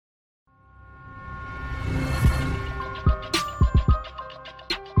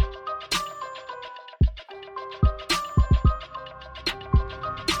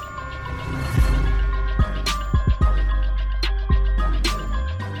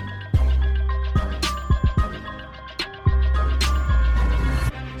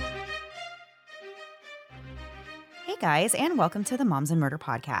guys, and welcome to the Moms and Murder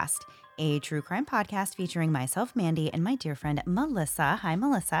Podcast, a true crime podcast featuring myself, Mandy, and my dear friend, Melissa. Hi,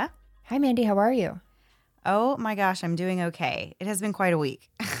 Melissa. Hi, Mandy. How are you? Oh my gosh, I'm doing okay. It has been quite a week.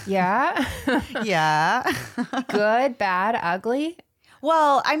 Yeah? Yeah. Good, bad, ugly?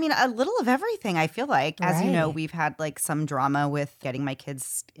 Well, I mean, a little of everything, I feel like. As you know, Right. we've had like some drama with getting my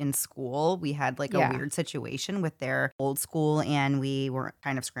kids in school. We had like a Yeah. weird situation with their old school, and we were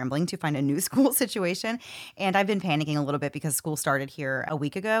kind of scrambling to find a new school situation. And I've been panicking a little bit because school started here a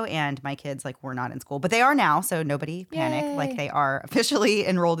week ago, and my kids like were not in school, but they are now. So nobody panic. Yay. Like they are officially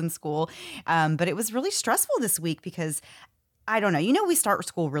enrolled in school. But it was really stressful this week because I don't know. You know, we start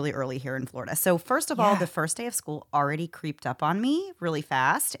school really early here in Florida. So first of all, Yeah. the first day of school already creeped up on me really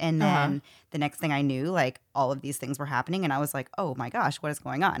fast. And then the next thing I knew, like all of these things were happening. And I was like, oh my gosh, what is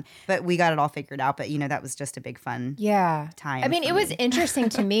going on? But we got it all figured out. But, you know, that was just a big fun Yeah. time. I mean, for it was me. interesting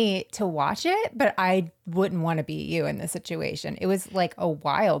to me to watch it, but I wouldn't want to be you in this situation. It was like a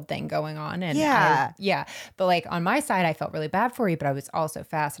wild thing going on. And Yeah. yeah. But like on my side, I felt really bad for you, but I was also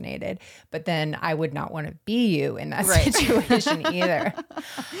fascinated. But then I would not want to be you in that Right. situation either.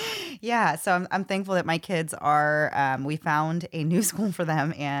 Yeah. So I'm thankful that my kids are, we found a new school for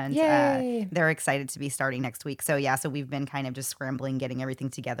them, and Yay. they're excited to be starting next week. So yeah, so we've been kind of just scrambling, getting everything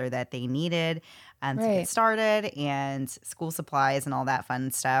together that they needed to get Right. started, and school supplies and all that fun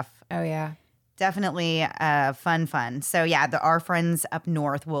stuff. Oh, yeah. Definitely fun. So yeah, our friends up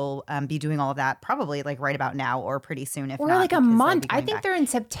north will be doing all of that probably like right about now or pretty soon, if Or not, like a because they'll month. be I going think back. they're in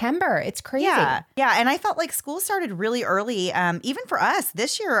September. It's crazy. Yeah. And I felt like school started really early. Even for us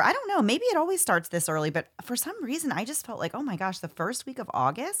this year, I don't know, maybe it always starts this early, but for some reason, I just felt like, oh my gosh, the first week of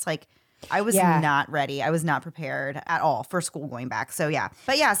August, like I was Yeah. not ready. I was not prepared at all for school going back. So yeah,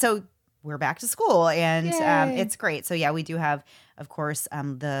 but yeah, so we're back to school, and Yay. it's great. So yeah, we do have, of course,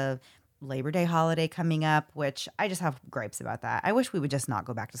 the Labor Day holiday coming up, which I just have gripes about that. I wish we would just not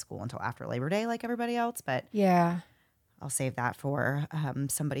go back to school until after Labor Day like everybody else, but Yeah. I'll save that for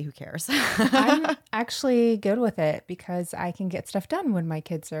somebody who cares. I'm actually good with it because I can get stuff done when my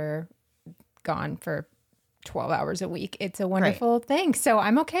kids are gone for 12 hours a week. It's a wonderful thing. So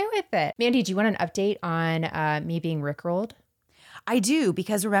I'm okay with it. Mandy, do you want an update on me being rickrolled? I do,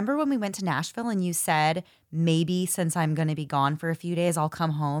 because remember when we went to Nashville and you said, maybe since I'm going to be gone for a few days, I'll come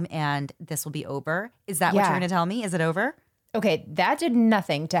home and this will be over? Is that what Yeah. you're going to tell me? Is it over? Okay, that did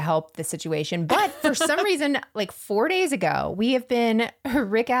nothing to help the situation. But for some reason, like 4 days ago, we have been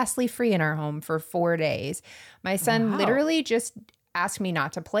Rick Astley free in our home for 4 days. My son Wow. literally just asked me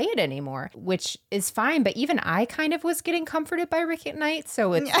not to play it anymore, which is fine. But even I kind of was getting comforted by Rick at night.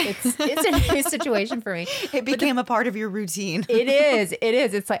 So it's a new situation for me. It became a part of your routine. It is.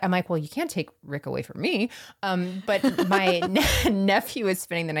 It's like, I'm like, well, you can't take Rick away from me. But my nephew is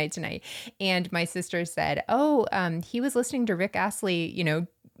spending the night tonight. And my sister said, he was listening to Rick Astley,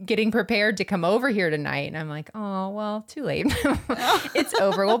 getting prepared to come over here tonight. And I'm like, oh, well, too late. It's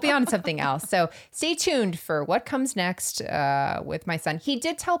over. We'll be on something else. So stay tuned for what comes next with my son. He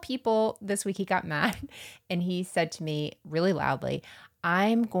did tell people this week, he got mad. And he said to me really loudly,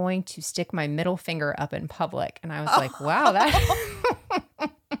 I'm going to stick my middle finger up in public. And I was like, wow, that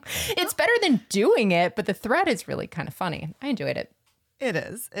it's better than doing it. But the threat is really kind of funny. I enjoyed it. It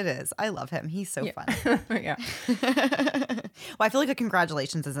is. I love him. He's so fun. Yeah. Well, I feel like a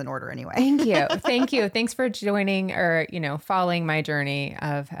congratulations is in order anyway. Thank you. Thanks for joining or, following my journey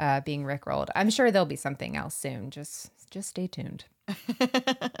of being rickrolled. I'm sure there'll be something else soon. Just stay tuned.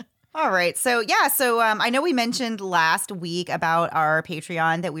 All right. So, I know we mentioned last week about our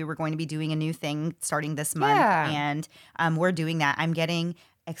Patreon that we were going to be doing a new thing starting this month. Yeah. And we're doing that. I'm getting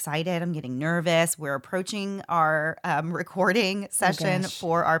excited. I'm getting nervous. We're approaching our recording session gosh.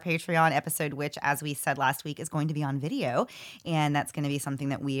 for our Patreon episode, which, as we said last week, is going to be on video. And that's going to be something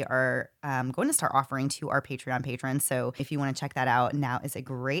that we are going to start offering to our Patreon patrons. So if you want to check that out, now is a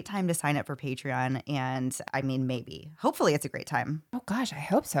great time to sign up for Patreon. And I mean, hopefully it's a great time. Oh, gosh, I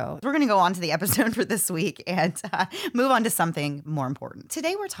hope so. We're going to go on to the episode for this week and move on to something more important.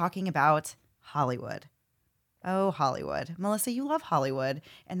 Today, we're talking about Hollywood. Oh, Hollywood. Melissa, you love Hollywood,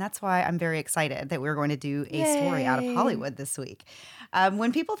 and that's why I'm very excited that we're going to do a story out of Yay. Hollywood this week.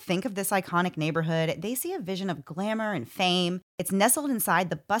 When people think of this iconic neighborhood, they see a vision of glamour and fame. It's nestled inside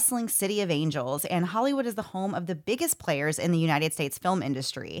the bustling city of angels, and Hollywood is the home of the biggest players in the United States film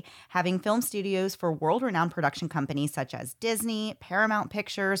industry, having film studios for world-renowned production companies such as Disney, Paramount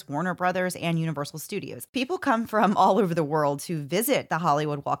Pictures, Warner Brothers, and Universal Studios. People come from all over the world to visit the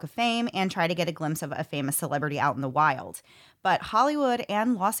Hollywood Walk of Fame and try to get a glimpse of a famous celebrity out in the wild. But Hollywood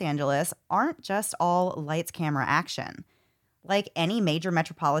and Los Angeles aren't just all lights, camera, action. Like any major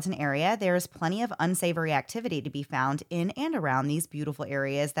metropolitan area, there is plenty of unsavory activity to be found in and around these beautiful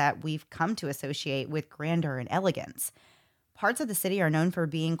areas that we've come to associate with grandeur and elegance. Parts of the city are known for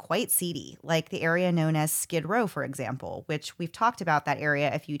being quite seedy, like the area known as Skid Row, for example, which we've talked about that area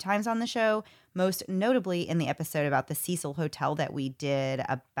a few times on the show, most notably in the episode about the Cecil Hotel that we did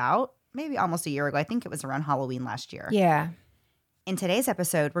about maybe almost a year ago. I think it was around Halloween last year. Yeah. In today's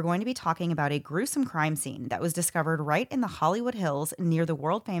episode, we're going to be talking about a gruesome crime scene that was discovered right in the Hollywood Hills near the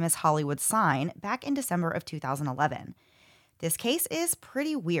world-famous Hollywood sign back in December of 2011. This case is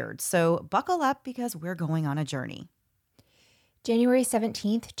pretty weird, so buckle up because we're going on a journey. January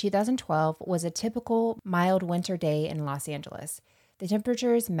 17th, 2012 was a typical mild winter day in Los Angeles. The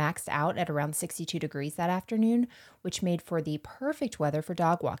temperatures maxed out at around 62 degrees that afternoon, which made for the perfect weather for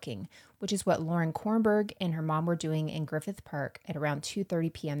dog walking, which is what Lauren Kornberg and her mom were doing in Griffith Park at around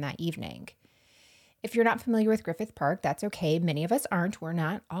 2:30 p.m. that evening. If you're not familiar with Griffith Park, that's okay. Many of us aren't. We're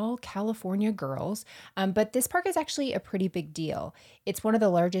not all California girls. But this park is actually a pretty big deal. It's one of the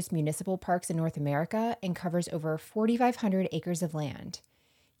largest municipal parks in North America and covers over 4,500 acres of land.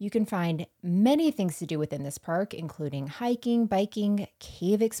 You can find many things to do within this park, including hiking, biking,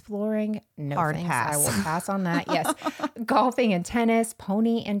 cave exploring. No Hard thanks. pass. I will pass on that. Yes. Golfing and tennis,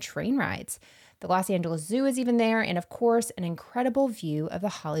 pony and train rides. The Los Angeles Zoo is even there, and of course, an incredible view of the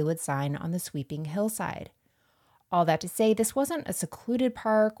Hollywood sign on the sweeping hillside. All that to say, this wasn't a secluded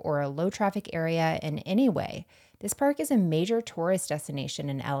park or a low-traffic area in any way. This park is a major tourist destination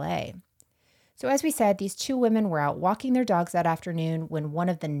in LA. So as we said, these two women were out walking their dogs that afternoon when one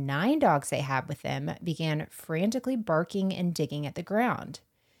of the 9 dogs they had with them began frantically barking and digging at the ground.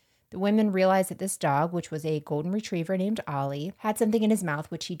 The women realized that this dog, which was a golden retriever named Ollie, had something in his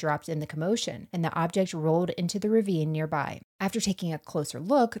mouth which he dropped in the commotion, and the object rolled into the ravine nearby. After taking a closer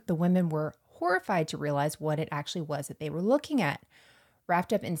look, the women were horrified to realize what it actually was that they were looking at.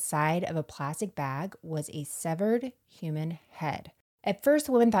 Wrapped up inside of a plastic bag was a severed human head. At first,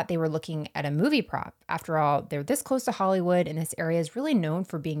 the women thought they were looking at a movie prop. After all, they're this close to Hollywood, and this area is really known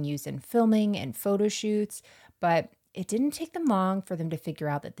for being used in filming and photo shoots, but it didn't take them long for them to figure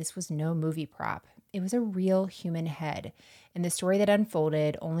out that this was no movie prop. It was a real human head, and the story that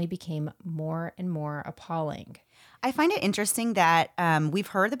unfolded only became more and more appalling. I find it interesting that we've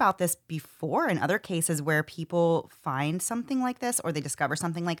heard about this before in other cases where people find something like this or they discover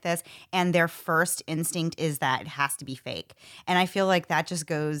something like this, and their first instinct is that it has to be fake. And I feel like that just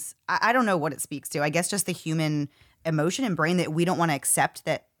goes, I don't know what it speaks to. I guess just the human emotion and brain that we don't want to accept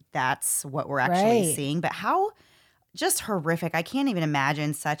that that's what we're actually seeing. But how just horrific. I can't even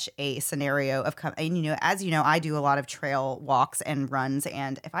imagine such a scenario of, and as you know, I do a lot of trail walks and runs.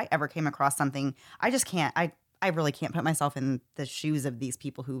 And if I ever came across something, I just can't, I really can't put myself in the shoes of these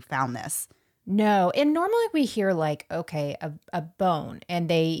people who found this. No. And normally we hear like, okay, a bone, and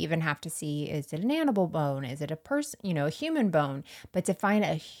they even have to see, is it an animal bone? Is it a person, a human bone? But to find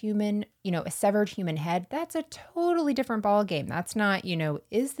a human, a severed human head, that's a totally different ball game. That's not,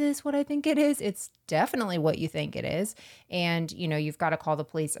 is this what I think it is? It's definitely what you think it is. And, you've got to call the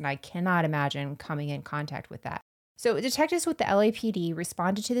police, and I cannot imagine coming in contact with that. So detectives with the LAPD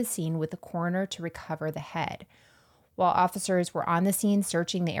responded to the scene with the coroner to recover the head. While officers were on the scene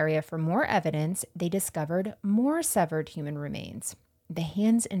searching the area for more evidence, they discovered more severed human remains. The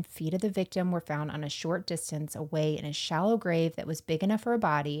hands and feet of the victim were found on a short distance away in a shallow grave that was big enough for a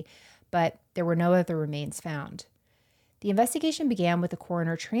body, but there were no other remains found. The investigation began with the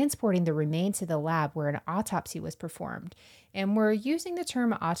coroner transporting the remains to the lab where an autopsy was performed. And we're using the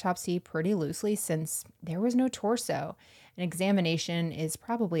term autopsy pretty loosely since there was no torso. An examination is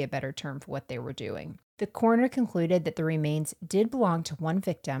probably a better term for what they were doing. The coroner concluded that the remains did belong to one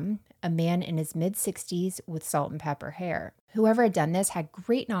victim, a man in his mid-60s with salt and pepper hair. Whoever had done this had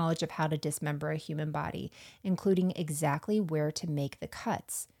great knowledge of how to dismember a human body, including exactly where to make the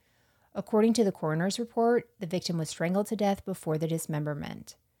cuts. According to the coroner's report, the victim was strangled to death before the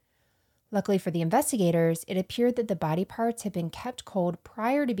dismemberment. Luckily for the investigators, it appeared that the body parts had been kept cold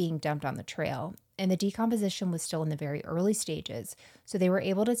prior to being dumped on the trail, and the decomposition was still in the very early stages, so they were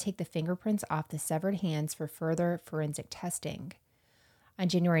able to take the fingerprints off the severed hands for further forensic testing. On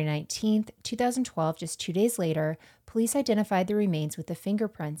January 19th, 2012, just 2 days later, police identified the remains with the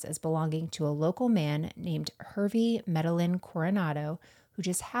fingerprints as belonging to a local man named Hervey Medellin Coronado, who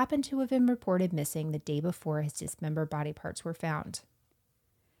just happened to have been reported missing the day before his dismembered body parts were found.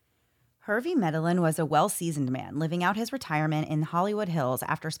 Hervey Medellin was a well-seasoned man living out his retirement in Hollywood Hills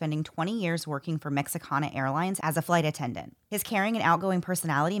after spending 20 years working for Mexicana Airlines as a flight attendant. His caring and outgoing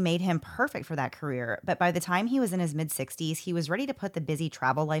personality made him perfect for that career, but by the time he was in his mid-60s, he was ready to put the busy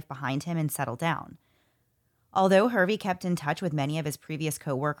travel life behind him and settle down. Although Hervey kept in touch with many of his previous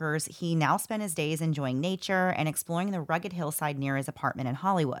coworkers, he now spent his days enjoying nature and exploring the rugged hillside near his apartment in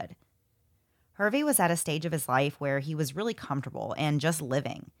Hollywood. Hervey was at a stage of his life where he was really comfortable and just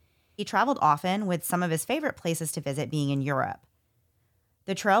living. He traveled often, with some of his favorite places to visit being in Europe.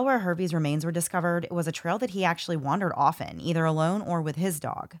 The trail where Hervey's remains were discovered was a trail that he actually wandered often, either alone or with his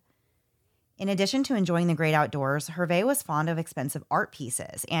dog. In addition to enjoying the great outdoors, Hervey was fond of expensive art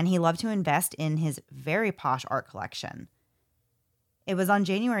pieces, and he loved to invest in his very posh art collection. It was on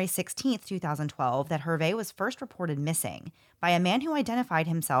January 16th, 2012, that Hervey was first reported missing by a man who identified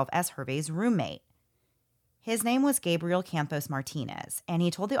himself as Hervey's roommate. His name was Gabriel Campos Martinez, and he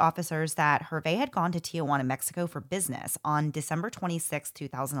told the officers that Hervey had gone to Tijuana, Mexico for business on December 26,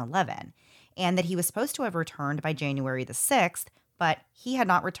 2011, and that he was supposed to have returned by January the 6th, but he had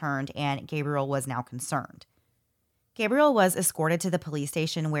not returned, and Gabriel was now concerned. Gabriel was escorted to the police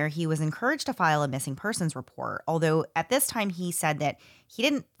station where he was encouraged to file a missing persons report, although at this time he said that he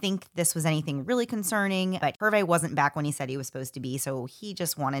didn't think this was anything really concerning, but Hervey wasn't back when he said he was supposed to be, so he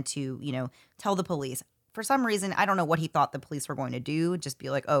just wanted to, tell the police. For some reason, I don't know what he thought the police were going to do, just be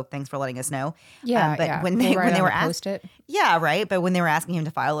like, oh, thanks for letting us know. Yeah, when they were asked, it. yeah, right. But when they were asking him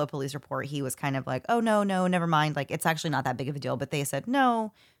to file a police report, he was kind of like, oh, no, never mind. Like, it's actually not that big of a deal. But they said,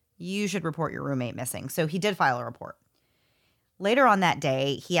 no, you should report your roommate missing. So he did file a report. Later on that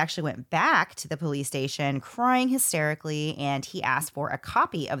day, he actually went back to the police station crying hysterically, and he asked for a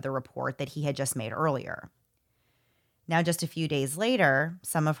copy of the report that he had just made earlier. Now, just a few days later,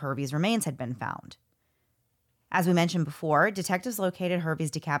 some of Hervey's remains had been found. As we mentioned before, detectives located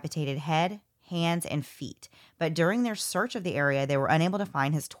Hervey's decapitated head, hands, and feet, but during their search of the area, they were unable to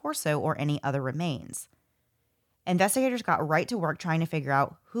find his torso or any other remains. Investigators got right to work trying to figure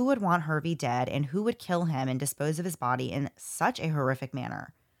out who would want Hervey dead and who would kill him and dispose of his body in such a horrific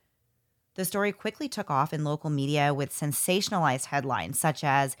manner. The story quickly took off in local media with sensationalized headlines such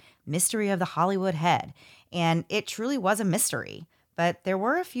as "Mystery of the Hollywood Head," and it truly was a mystery, but there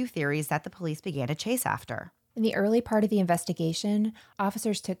were a few theories that the police began to chase after. In the early part of the investigation,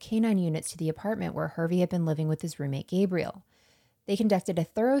 officers took canine units to the apartment where Hervey had been living with his roommate Gabriel. They conducted a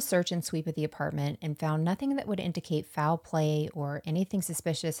thorough search and sweep of the apartment and found nothing that would indicate foul play or anything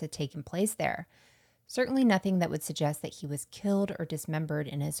suspicious had taken place there. Certainly nothing that would suggest that he was killed or dismembered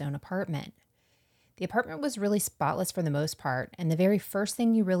in his own apartment. The apartment was really spotless for the most part, and the very first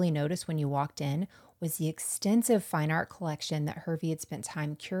thing you really noticed when you walked in was the extensive fine art collection that Hervey had spent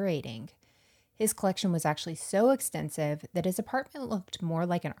time curating. His collection was actually so extensive that his apartment looked more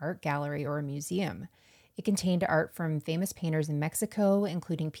like an art gallery or a museum. It contained art from famous painters in Mexico,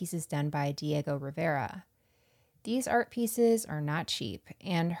 including pieces done by Diego Rivera. These art pieces are not cheap,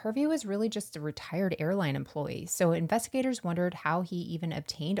 and Hervey was really just a retired airline employee, so investigators wondered how he even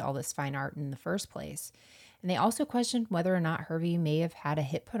obtained all this fine art in the first place. And they also questioned whether or not Hervey may have had a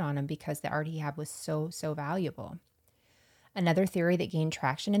hit put on him because the art he had was so valuable. Another theory that gained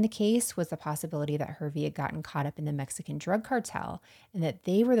traction in the case was the possibility that Hervey had gotten caught up in the Mexican drug cartel and that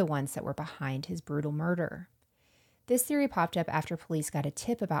they were the ones that were behind his brutal murder. This theory popped up after police got a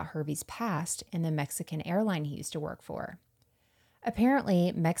tip about Hervey's past and the Mexican airline he used to work for.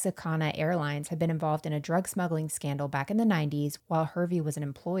 Apparently, Mexicana Airlines had been involved in a drug smuggling scandal back in the 90s while Hervey was an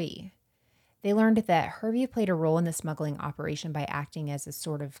employee. They learned that Hervey played a role in the smuggling operation by acting as a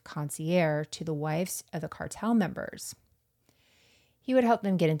sort of concierge to the wives of the cartel members. He would help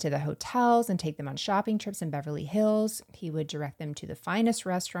them get into the hotels and take them on shopping trips in Beverly Hills. He would direct them to the finest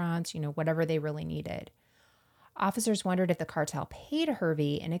restaurants, whatever they really needed. Officers wondered if the cartel paid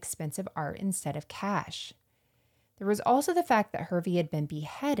Hervey in expensive art instead of cash. There was also the fact that Hervey had been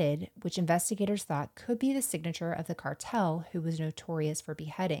beheaded, which investigators thought could be the signature of the cartel, who was notorious for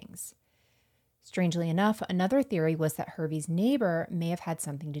beheadings. Strangely enough, another theory was that Hervey's neighbor may have had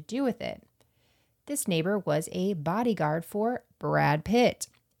something to do with it. This neighbor was a bodyguard for Brad Pitt.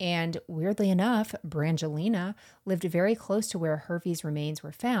 And weirdly enough, Brangelina lived very close to where Hervey's remains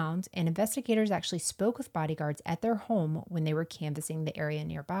were found, and investigators actually spoke with bodyguards at their home when they were canvassing the area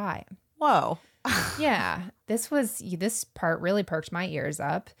nearby. Whoa. Yeah, this part really perked my ears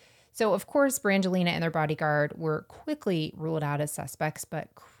up. So, of course, Brangelina and their bodyguard were quickly ruled out as suspects,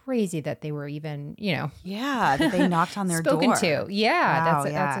 but crazy that they were even, Yeah, that they knocked on their spoken door. to. Yeah, Wow,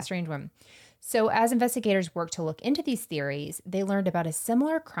 that's a strange one. So as investigators worked to look into these theories, they learned about a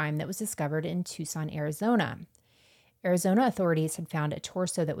similar crime that was discovered in Tucson, Arizona. Arizona authorities had found a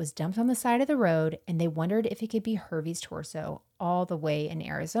torso that was dumped on the side of the road, and they wondered if it could be Hervey's torso all the way in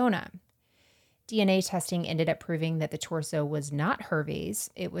Arizona. DNA testing ended up proving that the torso was not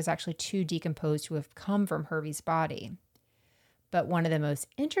Hervey's. It was actually too decomposed to have come from Hervey's body. But one of the most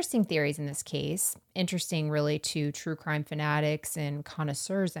interesting theories in this case, interesting really to true crime fanatics and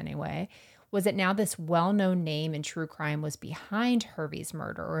connoisseurs anyway, was that now this well-known name in true crime was behind Hervey's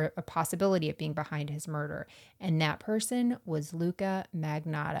murder, or a possibility of being behind his murder. And that person was Luca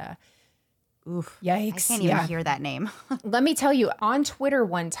Magnotta. Oof. Yikes. I can't even hear that name. Let me tell you, on Twitter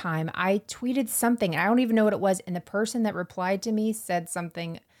one time, I tweeted something, and I don't even know what it was, and the person that replied to me said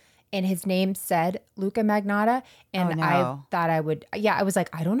something, and his name said Luca Magnotta, and I thought I would, I was like,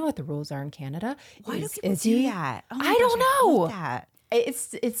 I don't know what the rules are in Canada. Why do people do that? Oh my I don't know. I hate that.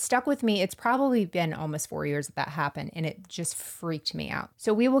 It's stuck with me. It's probably been almost 4 years that happened, and it just freaked me out.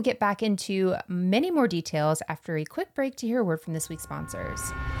 So we will get back into many more details after a quick break to hear a word from this week's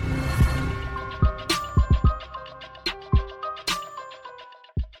sponsors.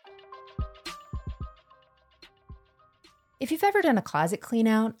 If you've ever done a closet clean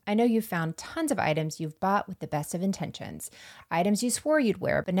out, I know you've found tons of items you've bought with the best of intentions. Items you swore you'd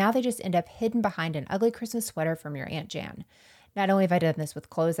wear, but now they just end up hidden behind an ugly Christmas sweater from your Aunt Jan. Not only have I done this with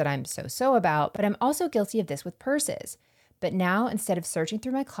clothes that I'm so about, but I'm also guilty of this with purses. But now, instead of searching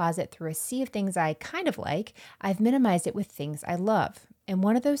through my closet through a sea of things I kind of like, I've minimized it with things I love. And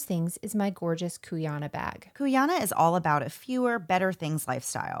one of those things is my gorgeous Kuyana bag. Kuyana is all about a fewer, better things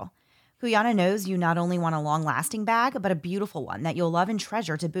lifestyle. Kuyana knows you not only want a long-lasting bag, but a beautiful one that you'll love and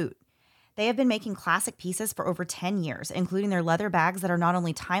treasure to boot. They have been making classic pieces for over 10 years, including their leather bags that are not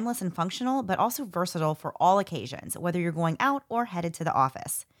only timeless and functional, but also versatile for all occasions, whether you're going out or headed to the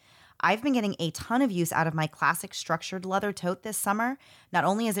office. I've been getting a ton of use out of my classic structured leather tote this summer. Not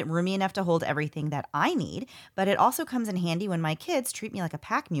only is it roomy enough to hold everything that I need, but it also comes in handy when my kids treat me like a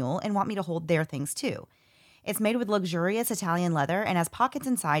pack mule and want me to hold their things too. It's made with luxurious Italian leather and has pockets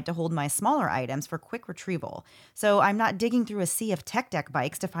inside to hold my smaller items for quick retrieval, so I'm not digging through a sea of tech deck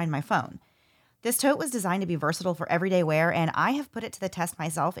bikes to find my phone. This tote was designed to be versatile for everyday wear, and I have put it to the test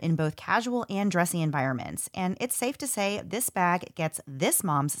myself in both casual and dressy environments, and it's safe to say this bag gets this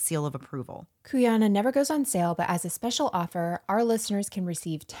mom's seal of approval. Kuyana never goes on sale, but as a special offer, our listeners can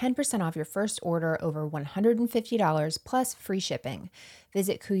receive 10% off your first order over $150 plus free shipping.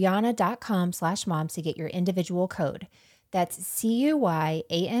 Visit Kuyana.com/moms to get your individual code. That's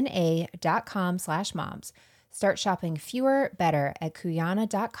CUYANA.com/moms. Start shopping fewer, better at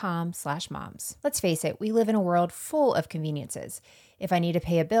Kuyana.com/moms. Let's face it, we live in a world full of conveniences. If I need to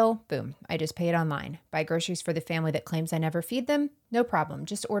pay a bill, boom, I just pay it online. Buy groceries for the family that claims I never feed them? No problem,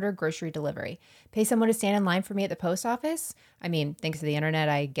 just order grocery delivery. Pay someone to stand in line for me at the post office? I mean, thanks to the internet,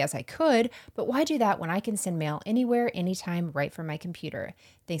 I guess I could, but why do that when I can send mail anywhere, anytime, right from my computer?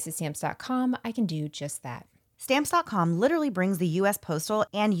 Thanks to Stamps.com, I can do just that. Stamps.com literally brings the U.S. Postal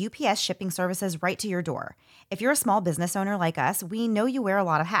and UPS shipping services right to your door. If you're a small business owner like us, we know you wear a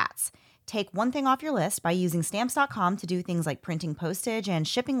lot of hats. Take one thing off your list by using Stamps.com to do things like printing postage and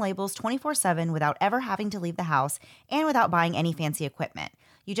shipping labels 24/7 without ever having to leave the house and without buying any fancy equipment.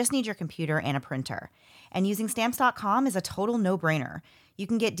 You just need your computer and a printer. And using Stamps.com is a total no-brainer. You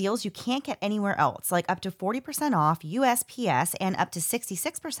can get deals you can't get anywhere else, like up to 40% off USPS and up to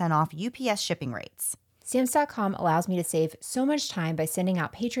 66% off UPS shipping rates. Stamps.com allows me to save so much time by sending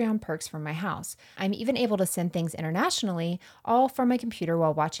out Patreon perks from my house. I'm even able to send things internationally, all from my computer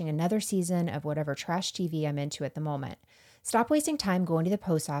while watching another season of whatever trash TV I'm into at the moment. Stop wasting time going to the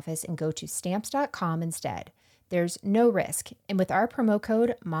post office and go to Stamps.com instead. There's no risk, and with our promo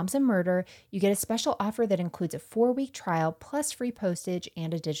code MomsAndMurder, you get a special offer that includes a 4-week trial plus free postage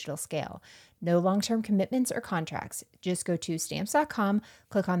and a digital scale. No long-term commitments or contracts. Just go to Stamps.com,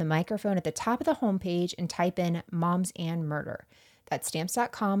 click on the microphone at the top of the homepage, and type in MomsAndMurder. That's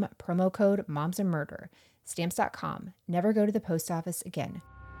Stamps.com, promo code MomsAndMurder. Stamps.com. Never go to the post office again.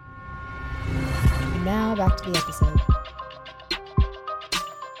 And now back to the episode.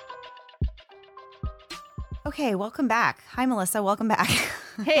 Okay, welcome back. Hi, Melissa. Welcome back.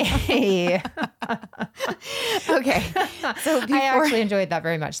 Hey. Okay. So I actually enjoyed that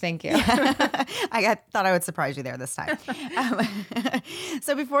very much. Thank you. I thought I would surprise you there this time.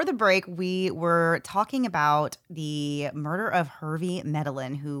 So before the break, we were talking about the murder of Hervey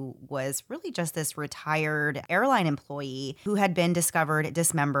Medellin, who was really just this retired airline employee who had been discovered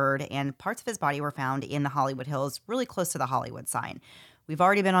dismembered, and parts of his body were found in the Hollywood Hills, really close to the Hollywood sign. We've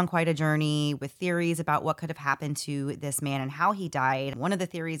already been on quite a journey with theories about what could have happened to this man and how he died. One of the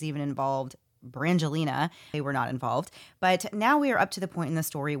theories even involved Brangelina. They were not involved. But now we are up to the point in the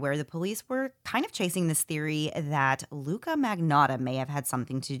story where the police were kind of chasing this theory that Luca Magnotta may have had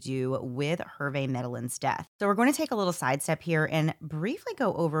something to do with Hervey Medellin's death. So we're going to take a little sidestep here and briefly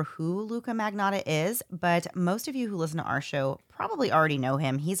go over who Luca Magnotta is, but most of you who listen to our show probably already know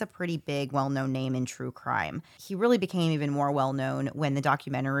him. He's a pretty big, well-known name in true crime. He really became even more well-known when the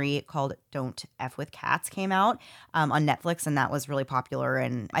documentary called Don't F With Cats came out on Netflix, and that was really popular,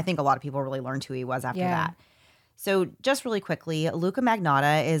 and I think a lot of people really learned who he was after that. So just really quickly, Luca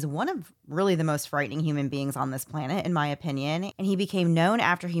Magnotta is one of really the most frightening human beings on this planet, in my opinion, and he became known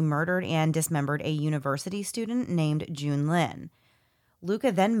after he murdered and dismembered a university student named June Lin.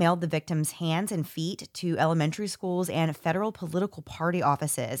 Luca then mailed the victim's hands and feet to elementary schools and federal political party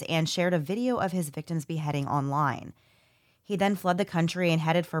offices and shared a video of his victim's beheading online. He then fled the country and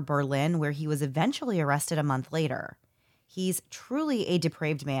headed for Berlin, where he was eventually arrested a month later. He's truly a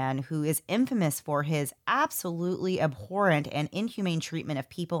depraved man who is infamous for his absolutely abhorrent and inhumane treatment of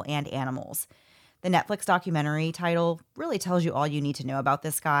people and animals. The Netflix documentary title really tells you all you need to know about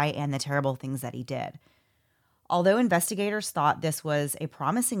this guy and the terrible things that he did. Although investigators thought this was a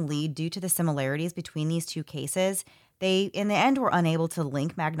promising lead due to the similarities between these two cases, they, in the end, were unable to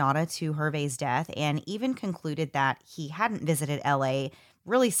link Magnotta to Hervey's death and even concluded that he hadn't visited LA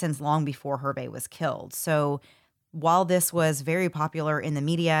really since long before Hervey was killed. So while this was very popular in the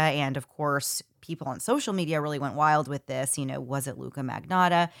media, and of course, people on social media really went wild with this, was it Luca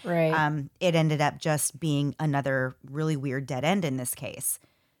Magnotta? Right. It ended up just being another really weird dead end in this case.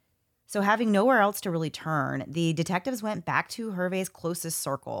 So having nowhere else to really turn, the detectives went back to Hervey's closest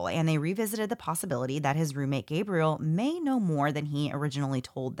circle, and they revisited the possibility that his roommate Gabriel may know more than he originally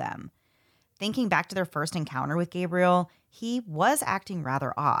told them. Thinking back to their first encounter with Gabriel, he was acting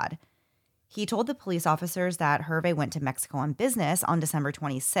rather odd. He told the police officers that Hervey went to Mexico on business on December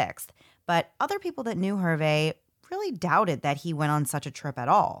 26th, but other people that knew Hervey really doubted that he went on such a trip at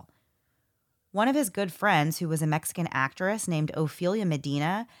all. One of his good friends, who was a Mexican actress named Ofelia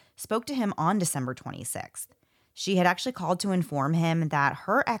Medina, spoke to him on December 26th. She had actually called to inform him that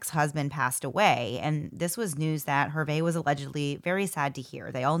her ex-husband passed away, and this was news that Hervey was allegedly very sad to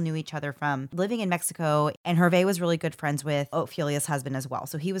hear. They all knew each other from living in Mexico, and Hervey was really good friends with Ophelia's husband as well,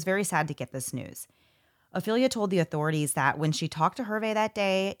 so he was very sad to get this news. Ophelia told the authorities that when she talked to Hervey that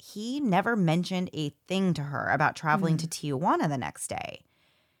day, he never mentioned a thing to her about traveling to Tijuana the next day.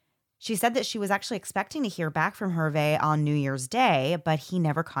 She said that she was actually expecting to hear back from Hervey on New Year's Day, but he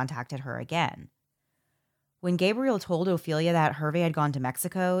never contacted her again. When Gabriel told Ophelia that Hervey had gone to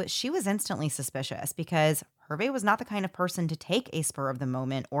Mexico, she was instantly suspicious because Hervey was not the kind of person to take a spur of the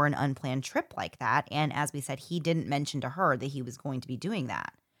moment or an unplanned trip like that, and as we said, he didn't mention to her that he was going to be doing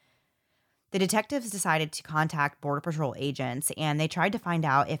that. The detectives decided to contact Border Patrol agents, and they tried to find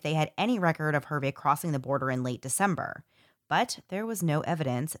out if they had any record of Hervey crossing the border in late December. But there was no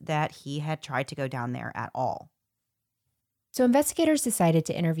evidence that he had tried to go down there at all. So investigators decided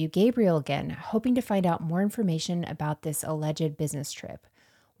to interview Gabriel again, hoping to find out more information about this alleged business trip.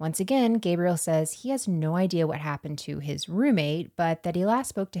 Once again, Gabriel says he has no idea what happened to his roommate, but that he last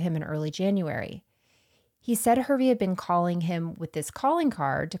spoke to him in early January. He said Hervey had been calling him with this calling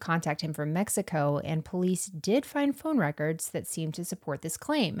card to contact him from Mexico, and police did find phone records that seemed to support this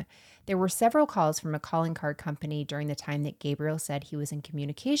claim. There were several calls from a calling card company during the time that Gabriel said he was in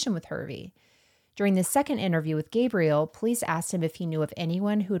communication with Hervey. During the second interview with Gabriel, police asked him if he knew of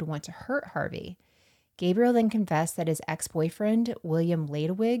anyone who would want to hurt Hervey. Gabriel then confessed that his ex-boyfriend, William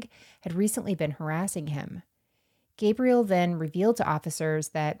Ladewig, had recently been harassing him. Gabriel then revealed to officers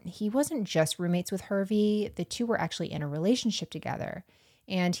that he wasn't just roommates with Hervey, the two were actually in a relationship together,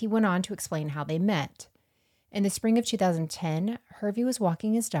 and he went on to explain how they met. In the spring of 2010, Hervey was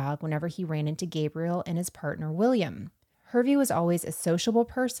walking his dog whenever he ran into Gabriel and his partner, William. Hervey was always a sociable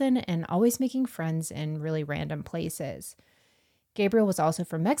person and always making friends in really random places. Gabriel was also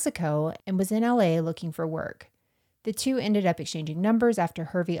from Mexico and was in LA looking for work. The two ended up exchanging numbers after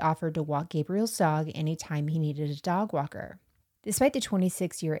Hervey offered to walk Gabriel's dog anytime he needed a dog walker. Despite the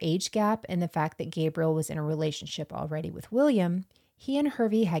 26-year age gap and the fact that Gabriel was in a relationship already with William, he and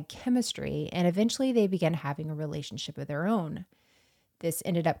Hervey had chemistry, and eventually they began having a relationship of their own. This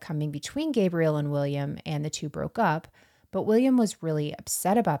ended up coming between Gabriel and William, and the two broke up, but William was really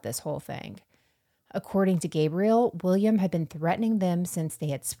upset about this whole thing. According to Gabriel, William had been threatening them since they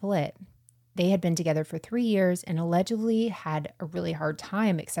had split. They had been together for 3 years and allegedly had a really hard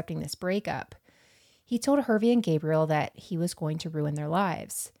time accepting this breakup. He told Hervey and Gabriel that he was going to ruin their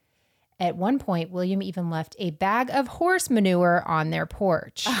lives. At one point, William even left a bag of horse manure on their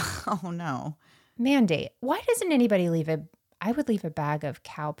porch. Oh, no. Mandate. Why doesn't anybody leave I would leave a bag of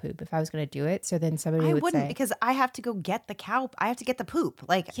cow poop if I was going to do it. So then somebody I would wouldn't say, because I have to go get the cow. I have to get the poop.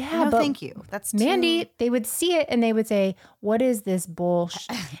 Like, yeah, no, but thank you. That's Mandy, too... they would see it and they would say, what is this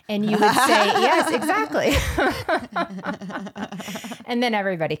bullshit? And you would say, yes, exactly. And then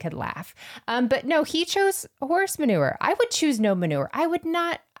everybody could laugh. But no, he chose horse manure. I would choose no manure. I'm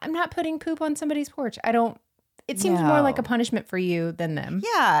not putting poop on somebody's porch. It seems more like a punishment for you than them.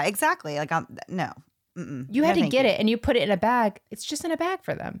 Yeah, exactly. Like, no. Mm-mm. You had to get it and you put it in a bag. It's just in a bag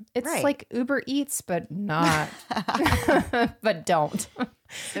for them. It's like Uber Eats, but not, but don't.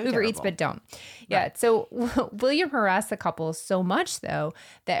 So Uber Eats, but don't. Yeah. Right. So William harassed the couple so much, though,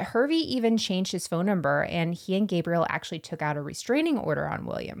 that Hervey even changed his phone number, and he and Gabriel actually took out a restraining order on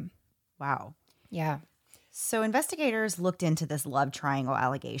William. Wow. Yeah. So investigators looked into this love triangle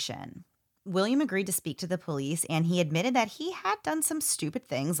allegation. William agreed to speak to the police, and he admitted that he had done some stupid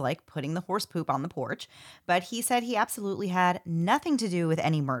things like putting the horse poop on the porch, but he said he absolutely had nothing to do with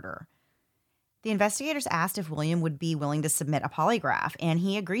any murder. The investigators asked if William would be willing to submit a polygraph, and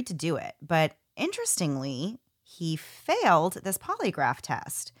he agreed to do it. But interestingly, he failed this polygraph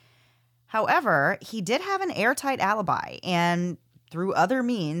test. However, he did have an airtight alibi, and through other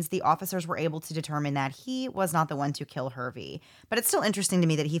means, the officers were able to determine that he was not the one to kill Hervey. But it's still interesting to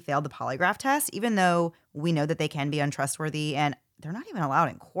me that he failed the polygraph test, even though we know that they can be untrustworthy and they're not even allowed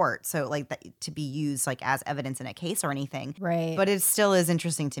in court. So like to be used like as evidence in a case or anything. Right. But it still is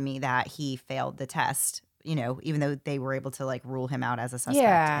interesting to me that he failed the test, you know, even though they were able to like rule him out as a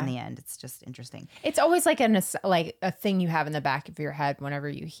suspect in the end. It's just interesting. It's always like a thing you have in the back of your head whenever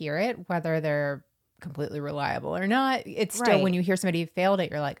you hear it, whether they're completely reliable or not. It's still when you hear somebody failed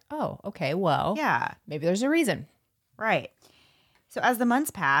it, you're like, oh, okay, well, yeah, maybe there's a reason. Right. So as the months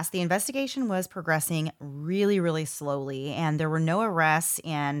passed, the investigation was progressing really, really slowly, and there were no arrests,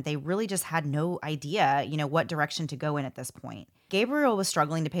 and they really just had no idea, you know, what direction to go in at this point. Gabriel was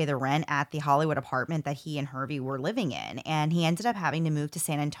struggling to pay the rent at the Hollywood apartment that he and Hervey were living in, and he ended up having to move to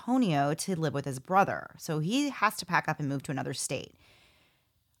San Antonio to live with his brother. So he has to pack up and move to another state.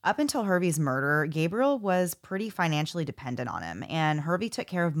 Up until Hervey's murder, Gabriel was pretty financially dependent on him, and Hervey took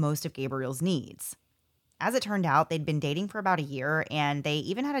care of most of Gabriel's needs. As it turned out, they'd been dating for about a year, and they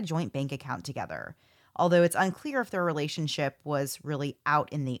even had a joint bank account together, although it's unclear if their relationship was really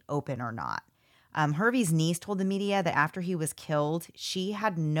out in the open or not. Hervey's niece told the media that after he was killed, she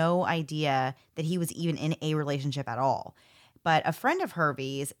had no idea that he was even in a relationship at all. But a friend of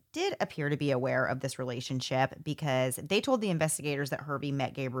Hervey's did appear to be aware of this relationship because they told the investigators that Hervey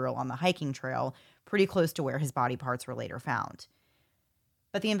met Gabriel on the hiking trail pretty close to where his body parts were later found.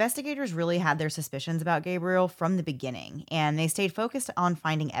 But the investigators really had their suspicions about Gabriel from the beginning, and they stayed focused on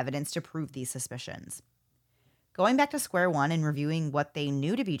finding evidence to prove these suspicions. Going back to square one and reviewing what they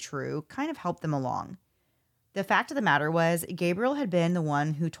knew to be true kind of helped them along. The fact of the matter was, Gabriel had been the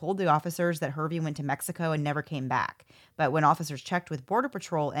one who told the officers that Hervey went to Mexico and never came back. But when officers checked with Border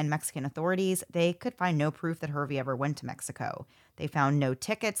Patrol and Mexican authorities, they could find no proof that Hervey ever went to Mexico. They found no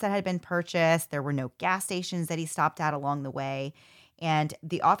tickets that had been purchased. There were no gas stations that he stopped at along the way. And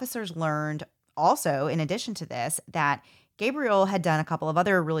the officers learned also, in addition to this, that Gabriel had done a couple of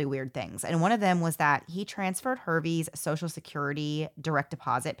other really weird things. And one of them was that he transferred Hervey's Social Security direct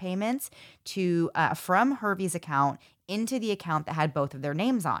deposit payments from Hervey's account into the account that had both of their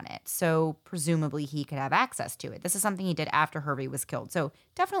names on it. So presumably he could have access to it. This is something he did after Hervey was killed. So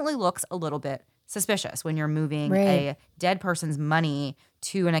definitely looks a little bit suspicious when you're moving a dead person's money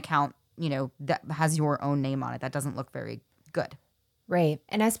to an account, you know, that has your own name on it. That doesn't look very good. Right.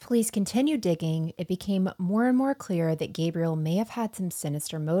 And as police continued digging, it became more and more clear that Gabriel may have had some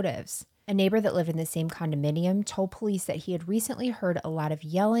sinister motives. A neighbor that lived in the same condominium told police that he had recently heard a lot of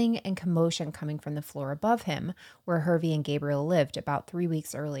yelling and commotion coming from the floor above him, where Hervey and Gabriel lived about 3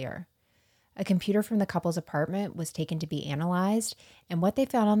 weeks earlier. A computer from the couple's apartment was taken to be analyzed, and what they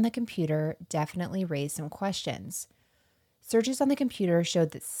found on the computer definitely raised some questions. Searches on the computer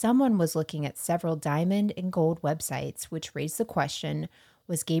showed that someone was looking at several diamond and gold websites, which raised the question,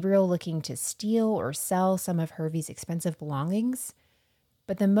 was Gabriel looking to steal or sell some of Hervey's expensive belongings?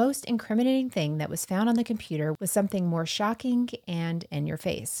 But the most incriminating thing that was found on the computer was something more shocking and in your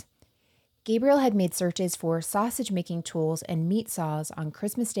face. Gabriel had made searches for sausage-making tools and meat saws on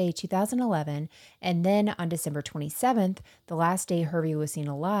Christmas Day 2011, and then on December 27th, the last day Hervey was seen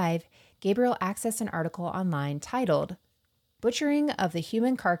alive, Gabriel accessed an article online titled, Butchering of the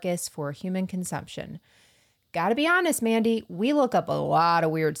Human Carcass for Human Consumption. Gotta be honest, Mandy, we look up a lot of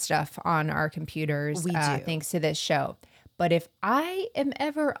weird stuff on our computers thanks to this show. But if I am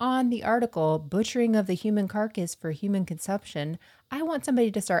ever on the article, Butchering of the Human Carcass for Human Consumption, I want somebody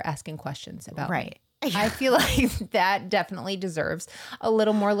to start asking questions about me. I feel like that definitely deserves a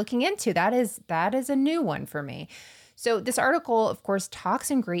little more looking into. That is a new one for me. So this article, of course, talks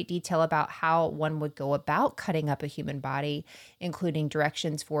in great detail about how one would go about cutting up a human body, including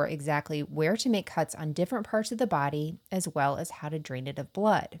directions for exactly where to make cuts on different parts of the body, as well as how to drain it of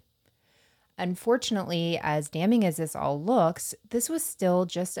blood. Unfortunately, as damning as this all looks, this was still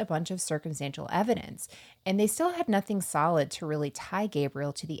just a bunch of circumstantial evidence, and they still had nothing solid to really tie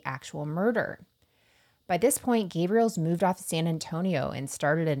Gabriel to the actual murder. By this point, Gabriel's moved off to San Antonio and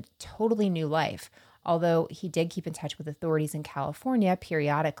started a totally new life, although he did keep in touch with authorities in California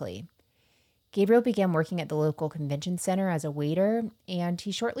periodically. Gabriel began working at the local convention center as a waiter, and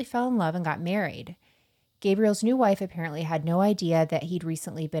he shortly fell in love and got married. Gabriel's new wife apparently had no idea that he'd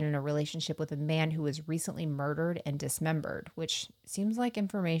recently been in a relationship with a man who was recently murdered and dismembered, which seems like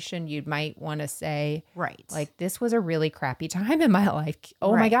information you might want to say, right? Like, this was a really crappy time in my life.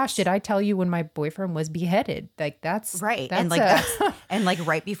 Oh my gosh, did I tell you when my boyfriend was beheaded? Like, that's right. And like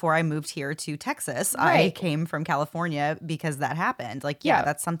right before I moved here to Texas, I came from California because that happened. Like, yeah,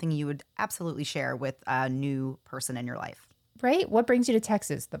 that's something you would absolutely share with a new person in your life. Right? What brings you to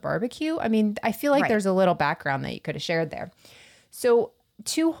Texas? The barbecue? I mean, I feel like there's a little background that you could have shared there. So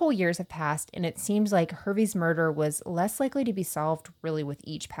 2 whole years have passed, and it seems like Hervey's murder was less likely to be solved really with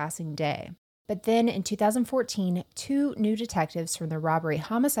each passing day. But then in 2014, 2 new detectives from the Robbery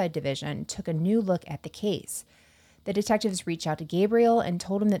Homicide Division took a new look at the case. The detectives reached out to Gabriel and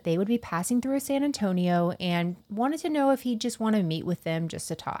told him that they would be passing through San Antonio and wanted to know if he'd just want to meet with them just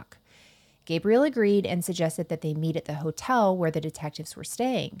to talk. Gabriel agreed and suggested that they meet at the hotel where the detectives were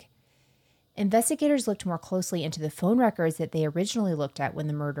staying. Investigators looked more closely into the phone records that they originally looked at when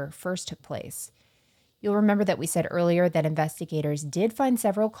the murder first took place. You'll remember that we said earlier that investigators did find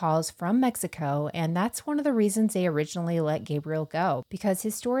several calls from Mexico, and that's one of the reasons they originally let Gabriel go, because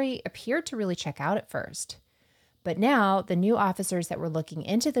his story appeared to really check out at first. But now, the new officers that were looking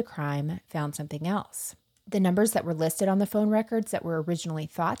into the crime found something else. The numbers that were listed on the phone records that were originally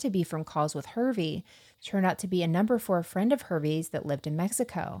thought to be from calls with Hervey turned out to be a number for a friend of Hervey's that lived in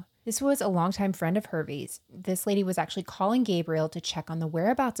Mexico. This was a longtime friend of Hervey's. This lady was actually calling Gabriel to check on the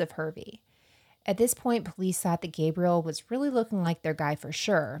whereabouts of Hervey. At this point, police thought that Gabriel was really looking like their guy for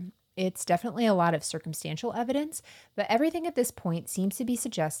sure. It's definitely a lot of circumstantial evidence, but everything at this point seems to be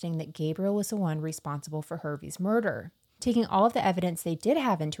suggesting that Gabriel was the one responsible for Hervey's murder. Taking all of the evidence they did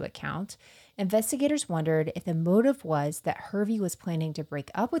have into account, investigators wondered if the motive was that Hervey was planning to break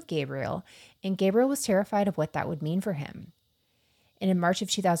up with Gabriel, and Gabriel was terrified of what that would mean for him. And in March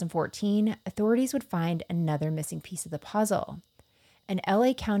of 2014, authorities would find another missing piece of the puzzle. An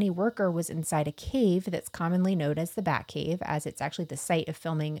LA County worker was inside a cave that's commonly known as the Bat Cave, as it's actually the site of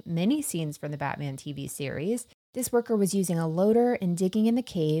filming many scenes from the Batman TV series. This worker was using a loader and digging in the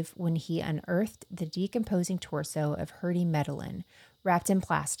cave when he unearthed the decomposing torso of Hervey Medellin, wrapped in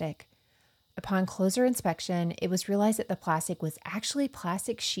plastic. Upon closer inspection, it was realized that the plastic was actually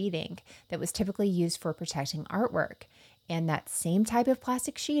plastic sheeting that was typically used for protecting artwork, and that same type of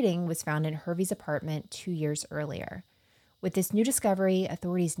plastic sheeting was found in Hervey's apartment 2 years earlier. With this new discovery,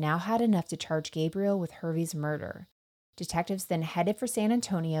 authorities now had enough to charge Gabriel with Hervey's murder. Detectives then headed for San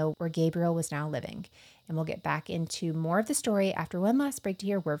Antonio, where Gabriel was now living. And we'll get back into more of the story after one last break to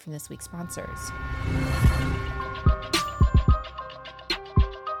hear a word from this week's sponsors.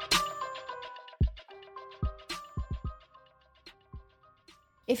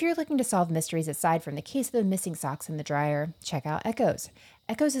 If you're looking to solve mysteries aside from the case of the missing socks in the dryer, check out Echoes.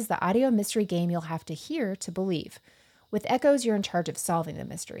 Echoes is the audio mystery game you'll have to hear to believe. With Echoes, you're in charge of solving the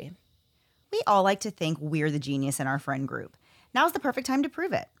mystery. We all like to think we're the genius in our friend group. Now's the perfect time to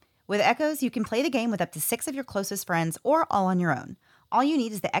prove it. With Echoes, you can play the game with up to 6 of your closest friends or all on your own. All you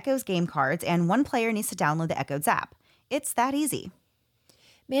need is the Echoes game cards, and one player needs to download the Echoes app. It's that easy.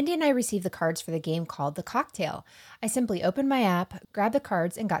 Mandy and I received the cards for the game called The Cocktail. I simply opened my app, grabbed the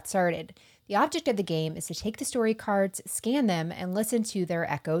cards, and got started. The object of the game is to take the story cards, scan them, and listen to their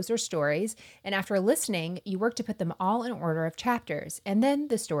echoes or stories, and after listening, you work to put them all in order of chapters, and then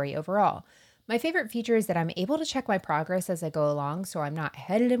the story overall. My favorite feature is that I'm able to check my progress as I go along, so I'm not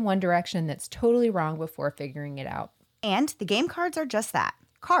headed in one direction that's totally wrong before figuring it out. And the game cards are just that,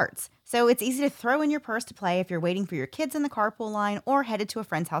 cards. So it's easy to throw in your purse to play if you're waiting for your kids in the carpool line or headed to a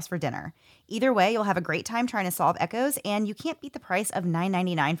friend's house for dinner. Either way, you'll have a great time trying to solve Echoes, and you can't beat the price of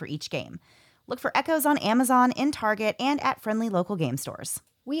 $9.99 for each game. Look for Echoes on Amazon, in Target, and at friendly local game stores.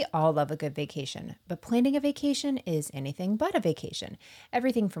 We all love a good vacation, but planning a vacation is anything but a vacation.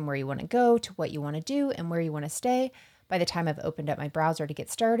 Everything from where you want to go to what you want to do and where you want to stay. By the time I've opened up my browser to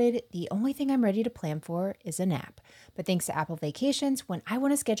get started, the only thing I'm ready to plan for is a nap. But thanks to Apple Vacations, when I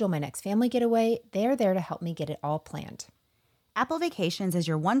want to schedule my next family getaway, they're there to help me get it all planned. Apple Vacations is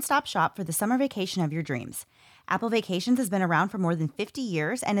your one-stop shop for the summer vacation of your dreams. Apple Vacations has been around for more than 50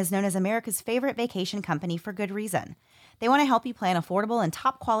 years and is known as America's favorite vacation company for good reason. They want to help you plan affordable and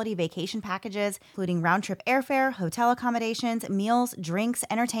top-quality vacation packages, including round-trip airfare, hotel accommodations, meals, drinks,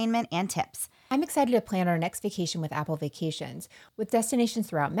 entertainment, and tips. I'm excited to plan our next vacation with Apple Vacations. With destinations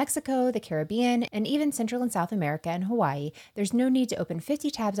throughout Mexico, the Caribbean, and even Central and South America and Hawaii, there's no need to open 50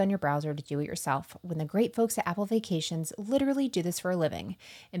 tabs on your browser to do it yourself when the great folks at Apple Vacations literally do this for a living.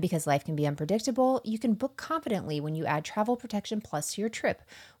 And because life can be unpredictable, you can book confidently when you add Travel Protection Plus to your trip,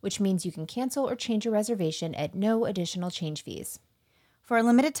 which means you can cancel or change your reservation at no additional change fees. For a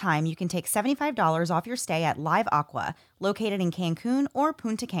limited time, you can take $75 off your stay at Live Aqua, located in Cancun or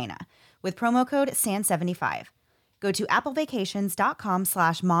Punta Cana, with promo code SAN75. Go to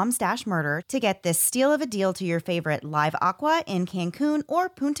applevacations.com/moms-murder to get this steal of a deal to your favorite Live Aqua in Cancun or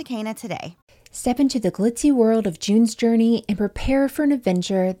Punta Cana today. Step into the glitzy world of June's Journey and prepare for an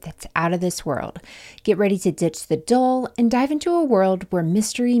adventure that's out of this world. Get ready to ditch the dull and dive into a world where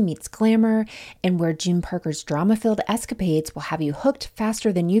mystery meets glamour and where June Parker's drama-filled escapades will have you hooked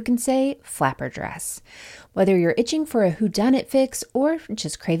faster than you can say flapper dress. Whether you're itching for a whodunit fix or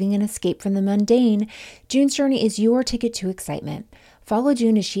just craving an escape from the mundane, June's Journey is your ticket to excitement. Follow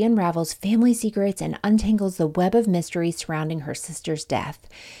June as she unravels family secrets and untangles the web of mystery surrounding her sister's death.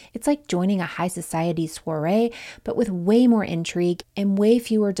 It's like joining a high society soiree, but with way more intrigue and way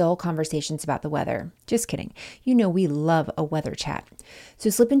fewer dull conversations about the weather. Just kidding. You know we love a weather chat. So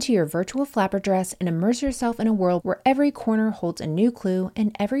slip into your virtual flapper dress and immerse yourself in a world where every corner holds a new clue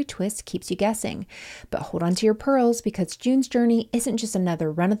and every twist keeps you guessing. But hold on to your pearls because June's Journey isn't just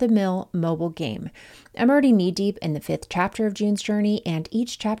another run-of-the-mill mobile game. I'm already knee-deep in the 5th chapter of June's Journey, and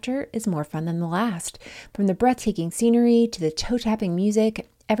each chapter is more fun than the last. From the breathtaking scenery to the toe-tapping music,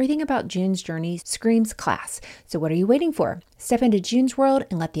 everything about June's Journey screams class. So what are you waiting for? Step into June's world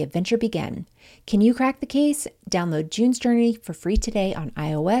and let the adventure begin. Can you crack the case? Download June's Journey for free today on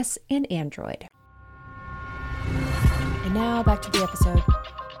iOS and Android. And now back to the episode.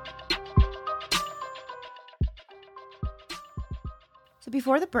 So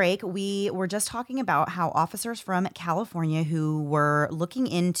before the break, we were just talking about how officers from California who were looking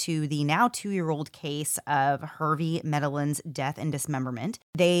into the now 2-year-old case of Hervey Medellin's death and dismemberment,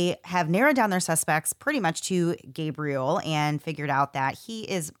 they have narrowed down their suspects pretty much to Gabriel and figured out that he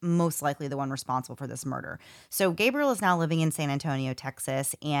is most likely the one responsible for this murder. So Gabriel is now living in San Antonio,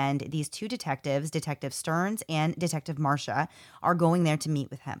 Texas, and these two detectives, Detective Stearns and Detective Marcia, are going there to meet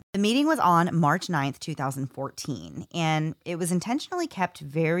with him. The meeting was on March 9th, 2014, and it was intentionally kept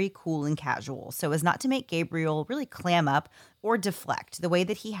very cool and casual so as not to make Gabriel really clam up or deflect the way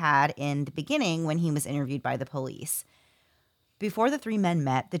that he had in the beginning when he was interviewed by the police. Before the three men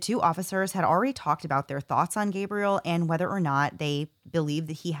met, the two officers had already talked about their thoughts on Gabriel and whether or not they believed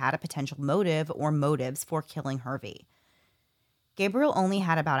that he had a potential motive or motives for killing Hervey. Gabriel only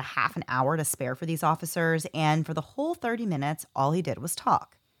had about a half an hour to spare for these officers, and for the whole 30 minutes, all he did was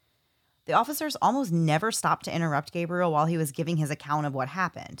talk. The officers almost never stopped to interrupt Gabriel while he was giving his account of what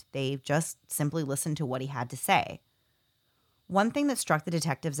happened. They just simply listened to what he had to say. One thing that struck the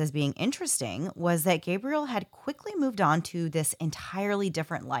detectives as being interesting was that Gabriel had quickly moved on to this entirely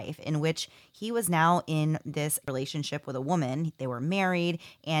different life in which he was now in this relationship with a woman. They were married,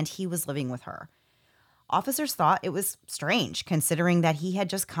 and he was living with her. Officers thought it was strange, considering that he had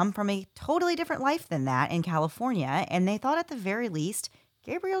just come from a totally different life than that in California, and they thought at the very least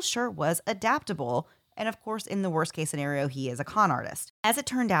Gabriel sure was adaptable, and of course, in the worst case scenario, he is a con artist. As it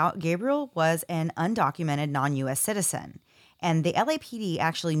turned out, Gabriel was an undocumented non-U.S. citizen, and the LAPD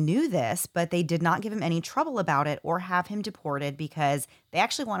actually knew this, but they did not give him any trouble about it or have him deported because they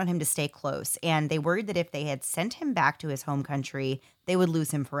actually wanted him to stay close, and they worried that if they had sent him back to his home country, they would lose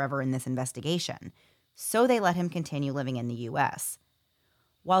him forever in this investigation. So they let him continue living in the U.S.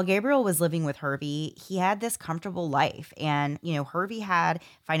 While Gabriel was living with Hervey, he had this comfortable life. And, Hervey had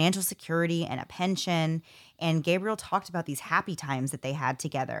financial security and a pension. And Gabriel talked about these happy times that they had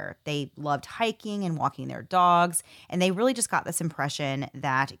together. They loved hiking and walking their dogs. And they really just got this impression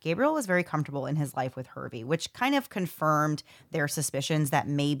that Gabriel was very comfortable in his life with Hervey, which kind of confirmed their suspicions that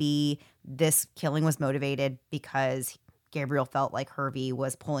maybe this killing was motivated because Gabriel felt like Hervey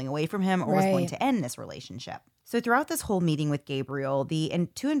was pulling away from him or was going to end this relationship. So throughout this whole meeting with Gabriel, the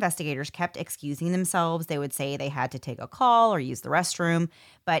two investigators kept excusing themselves. They would say they had to take a call or use the restroom.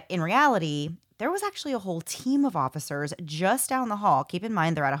 But in reality, there was actually a whole team of officers just down the hall. Keep in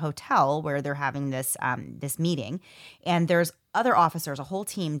mind, they're at a hotel where they're having this meeting. And there's other officers, a whole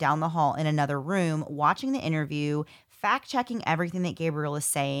team down the hall in another room watching the interview, fact-checking everything that Gabriel is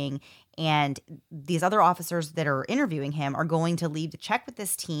saying. And these other officers that are interviewing him are going to leave to check with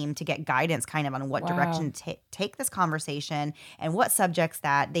this team to get guidance kind of on what direction to take this conversation and what subjects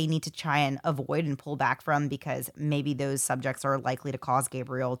that they need to try and avoid and pull back from, because maybe those subjects are likely to cause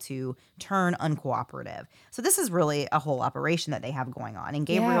Gabriel to turn uncooperative. So this is really a whole operation that they have going on. And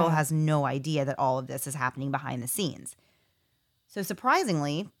Gabriel has no idea that all of this is happening behind the scenes. So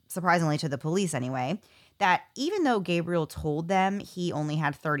surprisingly to the police anyway, that even though Gabriel told them he only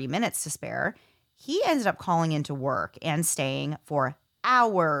had 30 minutes to spare, he ended up calling into work and staying for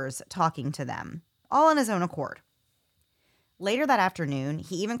hours talking to them, all on his own accord. Later that afternoon,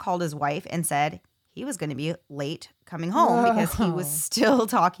 he even called his wife and said he was going to be late coming home because he was still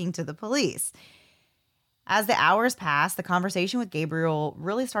talking to the police. As the hours passed, the conversation with Gabriel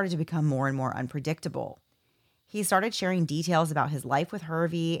really started to become more and more unpredictable. He started sharing details about his life with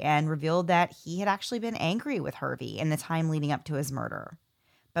Hervey and revealed that he had actually been angry with Hervey in the time leading up to his murder.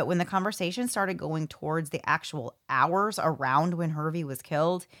 But when the conversation started going towards the actual hours around when Hervey was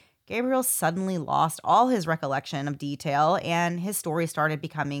killed, Gabriel suddenly lost all his recollection of detail and his story started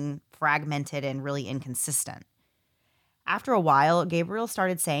becoming fragmented and really inconsistent. After a while, Gabriel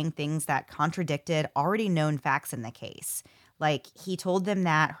started saying things that contradicted already known facts in the case. Like, he told them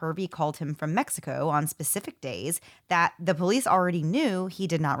that Hervey called him from Mexico on specific days that the police already knew he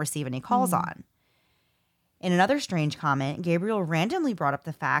did not receive any calls on. In another strange comment, Gabriel randomly brought up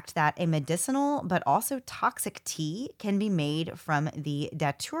the fact that a medicinal but also toxic tea can be made from the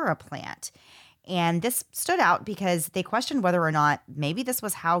datura plant. And this stood out because they questioned whether or not maybe this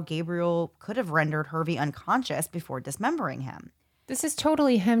was how Gabriel could have rendered Hervey unconscious before dismembering him. This is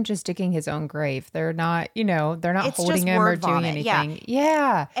totally him just digging his own grave. They're not, they're not It's holding just him or word doing vomit. anything.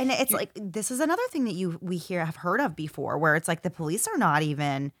 Yeah. And it's like, this is another thing that we have heard of before, where it's like the police are not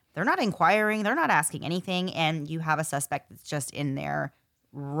even, they're not inquiring, they're not asking anything, and you have a suspect that's just in there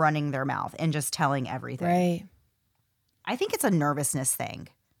running their mouth and just telling everything. Right. I think it's a nervousness thing.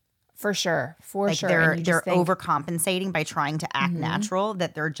 For sure. Like sure. they're And you just think, overcompensating by trying to act natural,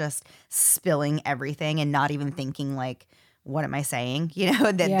 that they're just spilling everything and not even thinking like, what am I saying?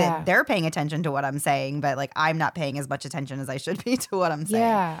 That they're paying attention to what I'm saying, but like I'm not paying as much attention as I should be to what I'm saying.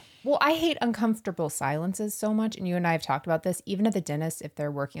 Yeah. Well, I hate uncomfortable silences so much. And you and I have talked about this, even at the dentist, if they're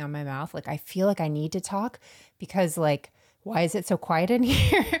working on my mouth, like I feel like I need to talk because like, why is it so quiet in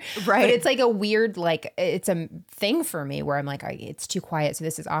here? Right. But it's like a weird, like it's a thing for me where I'm like, it's too quiet. So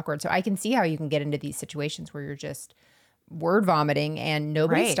this is awkward. So I can see how you can get into these situations where you're just word vomiting and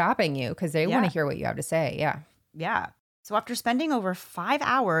nobody's stopping you because they want to hear what you have to say. Yeah. Yeah. So after spending over 5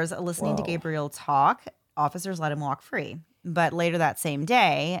 hours listening to Gabriel talk, officers let him walk free. But later that same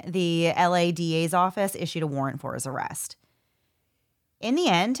day, the LA DA's office issued a warrant for his arrest. In the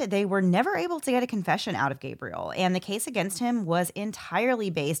end, they were never able to get a confession out of Gabriel, and the case against him was entirely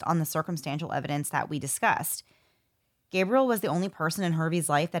based on the circumstantial evidence that we discussed. Gabriel was the only person in Hervey's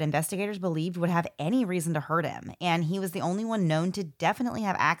life that investigators believed would have any reason to hurt him, and he was the only one known to definitely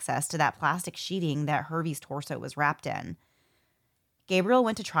have access to that plastic sheeting that Hervey's torso was wrapped in. Gabriel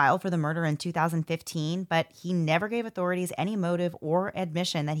went to trial for the murder in 2015, but he never gave authorities any motive or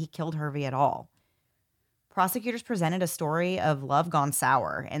admission that he killed Hervey at all. Prosecutors presented a story of love gone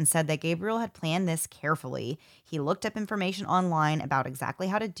sour and said that Gabriel had planned this carefully. He looked up information online about exactly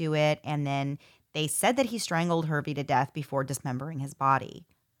how to do it, and then they said that he strangled Hervey to death before dismembering his body.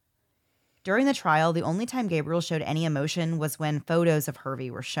 During the trial, the only time Gabriel showed any emotion was when photos of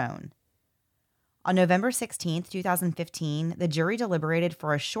Hervey were shown. On November 16th, 2015, the jury deliberated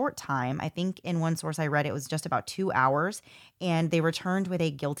for a short time. I think in one source I read it was just about 2 hours, and they returned with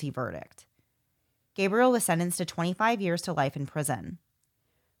a guilty verdict. Gabriel was sentenced to 25 years to life in prison.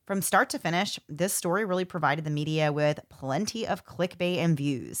 From start to finish, this story really provided the media with plenty of clickbait and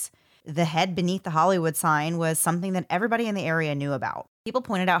views. The head beneath the Hollywood sign was something that everybody in the area knew about. People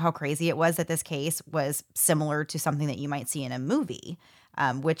pointed out how crazy it was that this case was similar to something that you might see in a movie,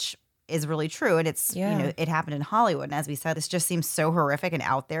 which is really true. And it's, it happened in Hollywood. And as we said, this just seems so horrific and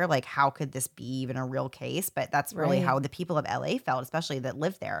out there. Like, how could this be even a real case? But that's really how the people of LA felt, especially that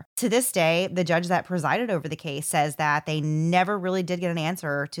lived there. To this day, the judge that presided over the case says that they never really did get an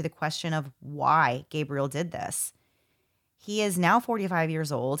answer to the question of why Gabriel did this. He is now 45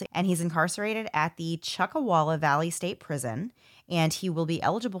 years old, and he's incarcerated at the Chuckawalla Valley State Prison, and he will be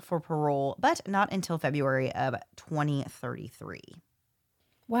eligible for parole, but not until February of 2033.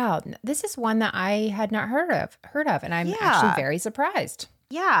 Wow, this is one that I had not heard of, and I'm actually very surprised.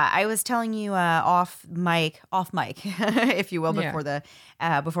 Yeah, I was telling you off mic, if you will,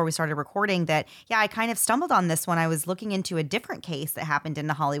 before we started recording that, I kind of stumbled on this one. I was looking into a different case that happened in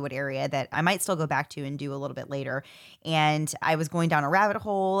the Hollywood area that I might still go back to and do a little bit later. And I was going down a rabbit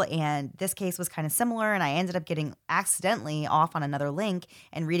hole, and this case was kind of similar, and I ended up getting accidentally off on another link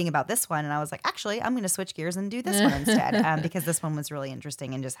and reading about this one. And I was like, actually, I'm going to switch gears and do this one instead because this one was really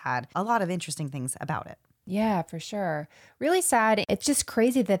interesting and just had a lot of interesting things about it. Yeah, for sure. Really sad. It's just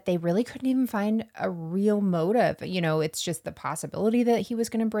crazy that they really couldn't even find a real motive. It's just the possibility that he was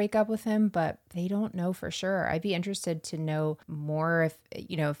going to break up with him, but they don't know for sure. I'd be interested to know more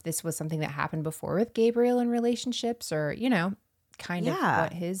if this was something that happened before with Gabriel in relationships or, kind of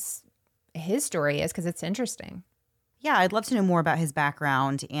what his story is, because it's interesting. Yeah, I'd love to know more about his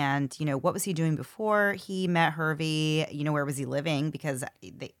background and, what was he doing before he met Hervey? Where was he living? Because,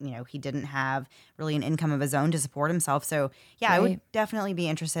 he didn't have really an income of his own to support himself. So, I would definitely be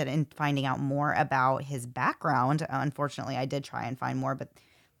interested in finding out more about his background. Unfortunately, I did try and find more, but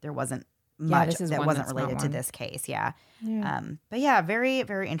there wasn't much that wasn't related to this case. But very,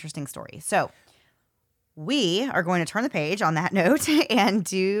 very interesting story. So, we are going to turn the page on that note and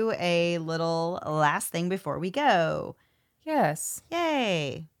do a little last thing before we go. Yes.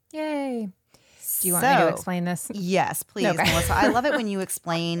 Yay. Do you want me to explain this? Yes, please, okay. Melissa. I love it when you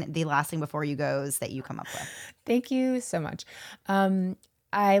explain the last thing before you goes that you come up with. Thank you so much.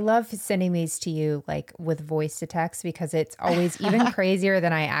 I love sending these to you like with voice to text because it's always even crazier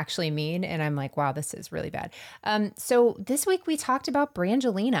than I actually mean. And I'm like, wow, this is really bad. So this week we talked about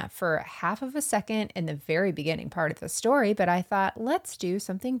Brangelina for half of a second in the very beginning part of the story, but I thought, let's do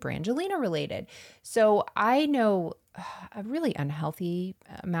something Brangelina related. So I know a really unhealthy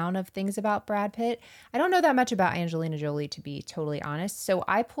amount of things about Brad Pitt. I don't know that much about Angelina Jolie, to be totally honest. So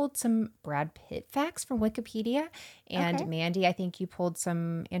I pulled some Brad Pitt facts from Wikipedia. And Mandy, I think you pulled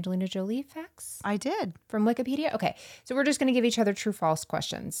some Angelina Jolie facts? I did. From Wikipedia? Okay. So we're just going to give each other true false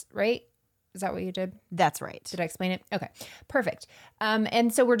questions, right? Is that what you did? That's right. Did I explain it? Okay, perfect.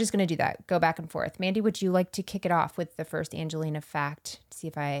 And so we're just going to do that. Go back and forth. Mandy, would you like to kick it off with the first Angelina fact?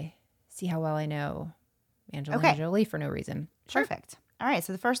 See how well I know Angelina Jolie for no reason. Sure. Perfect. All right.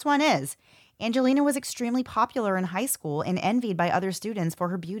 So the first one is Angelina was extremely popular in high school and envied by other students for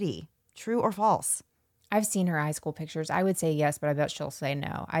her beauty. True or false? I've seen her high school pictures. I would say yes, but I bet she'll say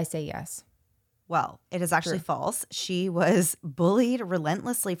no. I say yes. Well, it is actually false. She was bullied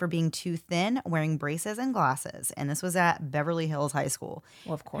relentlessly for being too thin, wearing braces and glasses. And this was at Beverly Hills High School.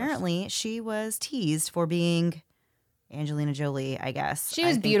 Well, of course. Apparently, she was teased for being Angelina Jolie, I guess. She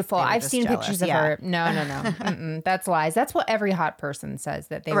was beautiful. I've seen pictures of her. No. That's lies. That's what every hot person says,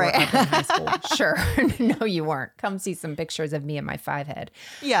 that they were up in high school. Sure. No, you weren't. Come see some pictures of me and my 5 head.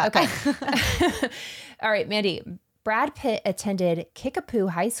 Yeah. Okay. All right, Mandy. Brad Pitt attended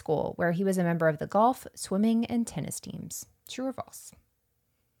Kickapoo High School, where he was a member of the golf, swimming, and tennis teams. True or false?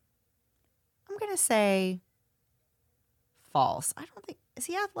 I'm going to say false. I don't think... Is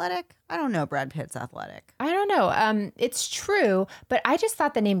he athletic? I don't know. Brad Pitt's athletic. I don't know. It's true, but I just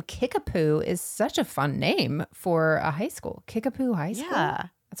thought the name Kickapoo is such a fun name for a high school. Kickapoo High School? Yeah.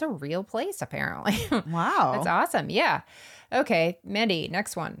 That's a real place, apparently. Wow. That's awesome. Yeah. Okay, Mandy,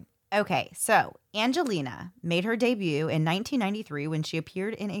 next one. Okay, so Angelina made her debut in 1993 when she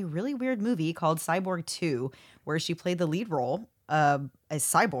appeared in a really weird movie called Cyborg 2, where she played the lead role of a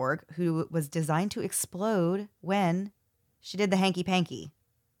cyborg who was designed to explode when she did the hanky-panky.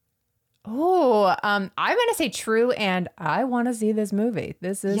 Oh, I'm going to say true, and I want to see this movie.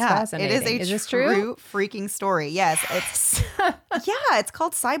 This is fascinating. It is a true freaking story. Yes. It's it's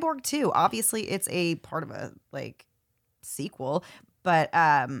called Cyborg 2. Obviously, it's a part of a, sequel, but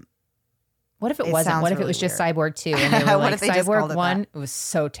what if it wasn't? What if it was just Cyborg 2 and they were like, Cyborg 1? It was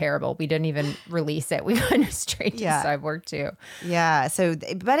so terrible. We didn't even release it. We went straight to Cyborg 2. Yeah. So, but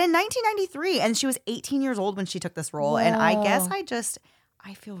in 1993, and she was 18 years old when she took this role. Whoa. And I guess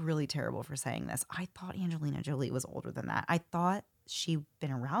I feel really terrible for saying this. I thought Angelina Jolie was older than that. I thought she'd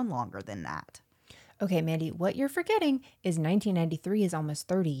been around longer than that. Okay, Mandy, what you're forgetting is 1993 is almost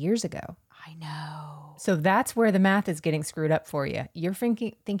 30 years ago. I know. So that's where the math is getting screwed up for you. You're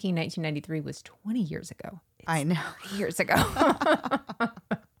thinking 1993 was 20 years ago. I know. 30 years ago.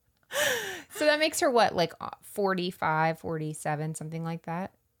 So that makes her what, 45, 47, something like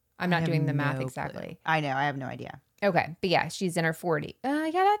that? I'm not doing the math exactly. I know. I have no idea. Okay. But yeah, she's in her 40. Yeah,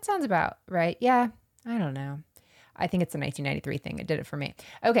 that sounds about right. Yeah. I don't know. I think it's a 1993 thing. It did it for me.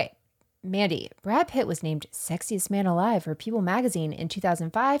 Okay. Mandy, Brad Pitt was named Sexiest Man Alive for People magazine in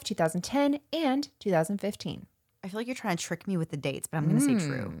 2005, 2010, and 2015. I feel like you're trying to trick me with the dates, but I'm going to say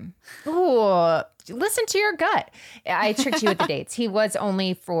true. Ooh, listen to your gut. I tricked you with the dates. He was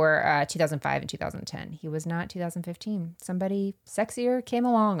only for 2005 and 2010. He was not 2015. Somebody sexier came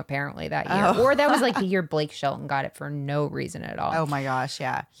along apparently that year. Or that was like the year Blake Shelton got it for no reason at all. Oh my gosh,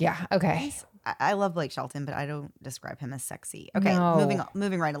 yeah. Yeah, okay. I love Blake Shelton, but I don't describe him as sexy. Okay, No.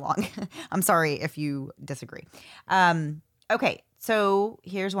 moving right along. I'm sorry if you disagree. Okay, so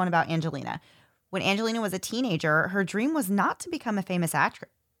here's one about Angelina. When Angelina was a teenager, her dream was not to become a famous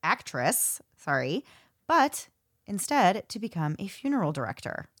actress, but instead to become a funeral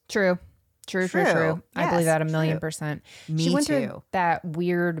director. True. I believe Yes, that 1,000,000%. Me She went too. through that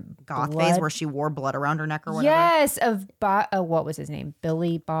weird Goth blood phase where she wore blood around her neck or whatever. Yes, of what was his name?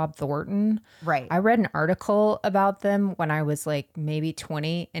 Billy Bob Thornton. Right. I read an article about them when I was like maybe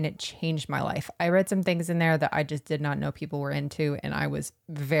 20 and it changed my life. I read some things in there that I just did not know people were into and I was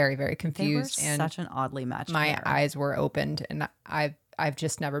very, very confused. They were and such an oddly matched my pair. eyes were opened and I've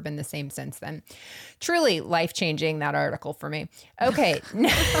just never been the same since then. Truly life-changing, that article for me. Okay,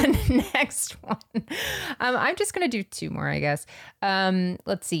 next one. I'm just going to do two more, I guess.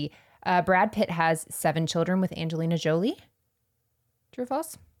 Let's see. Brad Pitt has 7 children with Angelina Jolie. True or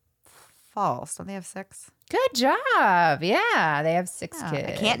false? False. Don't they have 6? Good job. Yeah, they have 6 Yeah, kids.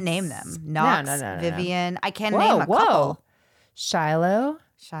 I can't name them. Knox, No. Vivian. I can name a couple. Shiloh,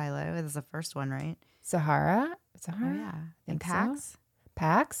 Shiloh is the first one, right? Sahara. Oh, yeah. And Think so. Pax.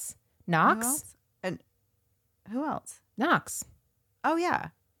 Pax, Who Knox, else? And who else? Knox. Oh, yeah.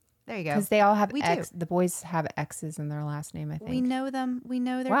 There you go. Because they all have We X. do. The boys have X's in their last name, I think. We know them. We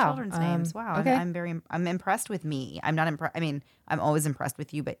know their Wow. children's names. Wow. Okay. I'm impressed with me. I'm not impressed. I mean, I'm always impressed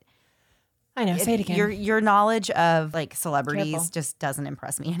with you, but I know. Say it again. Your knowledge of like celebrities Careful. just doesn't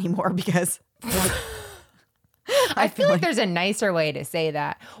impress me anymore because I feel like there's a nicer way to say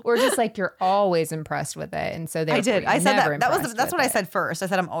that, or just like you're always impressed with it, and so I did. you're I said never that's impressed what with I it. said first. I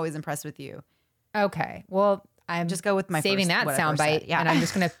said I'm always impressed with you. Okay, well, I'm Just go with my saving first- that what I first soundbite, said. Yeah. and I'm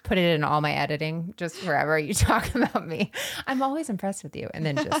just gonna put it in all my editing, just wherever you talk about me. I'm always impressed with you, and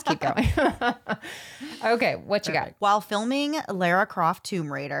then just keep going. Okay, what you got? While filming Lara Croft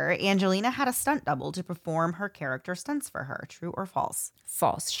Tomb Raider, Angelina had a stunt double to perform her character stunts for her. True or false?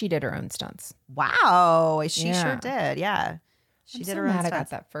 False. She did her own stunts. Wow, she Yeah. sure did. Yeah, she I'm did so her own mad I got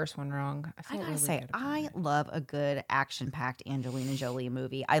stunts. that first one wrong. I I feel gotta really say, good about I it. love a good action-packed Angelina Jolie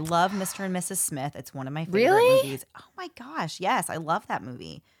movie. I love Mr. and Mrs. Smith. It's one of my favorite Really? movies. Oh my gosh, yes, I love that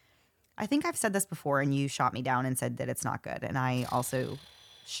movie. I think I've said this before, and you shot me down and said that it's not good, and I also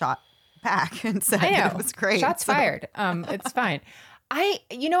shot back and said I know. that it was great. Shots So- fired. It's fine.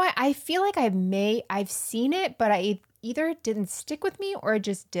 I feel like I've seen it, but I either didn't stick with me or I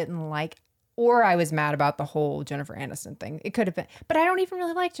just didn't like, or I was mad about the whole Jennifer Aniston thing. It could have been, but I don't even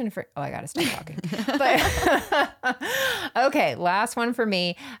really like Jennifer. Oh, I got to stop talking. But okay, last one for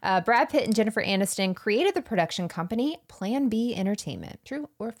me. Brad Pitt and Jennifer Aniston created the production company Plan B Entertainment. True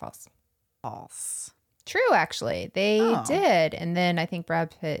or false? False. True, actually. They Oh. did. And then I think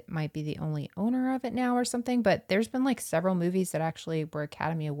Brad Pitt might be the only owner of it now or something. But there's been like several movies that actually were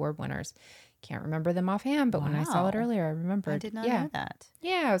Academy Award winners. Can't remember them offhand, but when I saw it Wow. earlier, I remembered. I did not yeah. know that.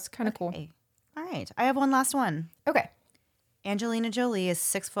 Yeah, it was kind of cool. Okay. All right. I have one last one. Okay. Angelina Jolie is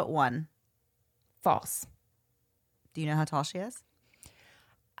 6'1". False. Do you know how tall she is?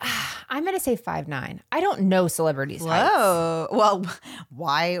 I'm going to say 5'9". I don't know celebrities' heights. Whoa. Well,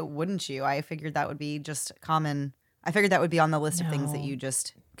 why wouldn't you? I figured that would be just common. I figured that would be on the list of things that No. you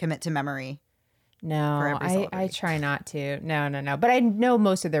just commit to memory. No, every I celebrity. try not to. No. But I know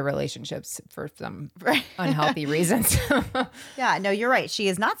most of their relationships for some Right. unhealthy reasons. Yeah, no, you're right. She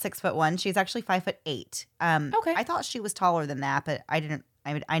is not 6'1". She's actually 5'8". Okay. I thought she was taller than that, but I didn't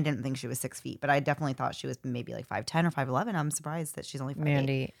think she was 6 feet, but I definitely thought she was maybe like 5'10" or 5'11". I'm surprised that she's only 5'8".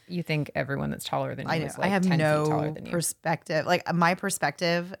 Mandy, you think everyone that's taller than you I know. is like I have 10 feet no taller than you. perspective. Like my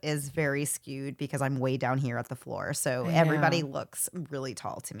perspective is very skewed because I'm way down here at the floor. So I everybody know. looks really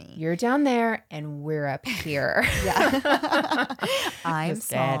tall to me. You're down there and we're up here. Yeah. I'm Just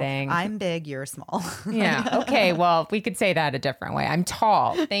small. kidding. I'm big. You're small. Yeah. Okay. Well, we could say that a different way. I'm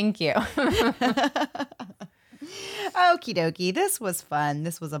tall. Thank you. Okie dokie. This was fun.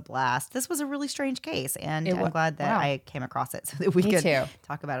 This was a blast. This was a really strange case. And It I'm wa- glad that wow. I came across it so that we Me could too.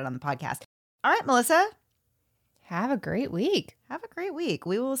 talk about it on the podcast. All right, Melissa. Have a great week. Have a great week.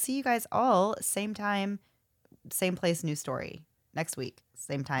 We will see you guys all same time, same place, new story next week.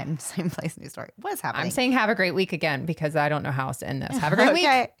 Same time, same place, new story. What is happening? I'm saying have a great week again because I don't know how else to end this. Have a great week.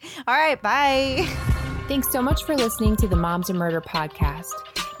 Okay. All right. Bye. Thanks so much for listening to the Moms and Murder podcast.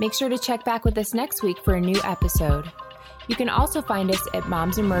 Make sure to check back with us next week for a new episode. You can also find us at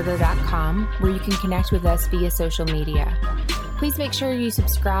momsandmurder.com, where you can connect with us via social media. Please make sure you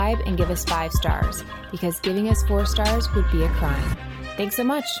subscribe and give us 5 stars, because giving us 4 stars would be a crime. Thanks so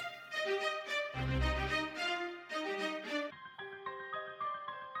much.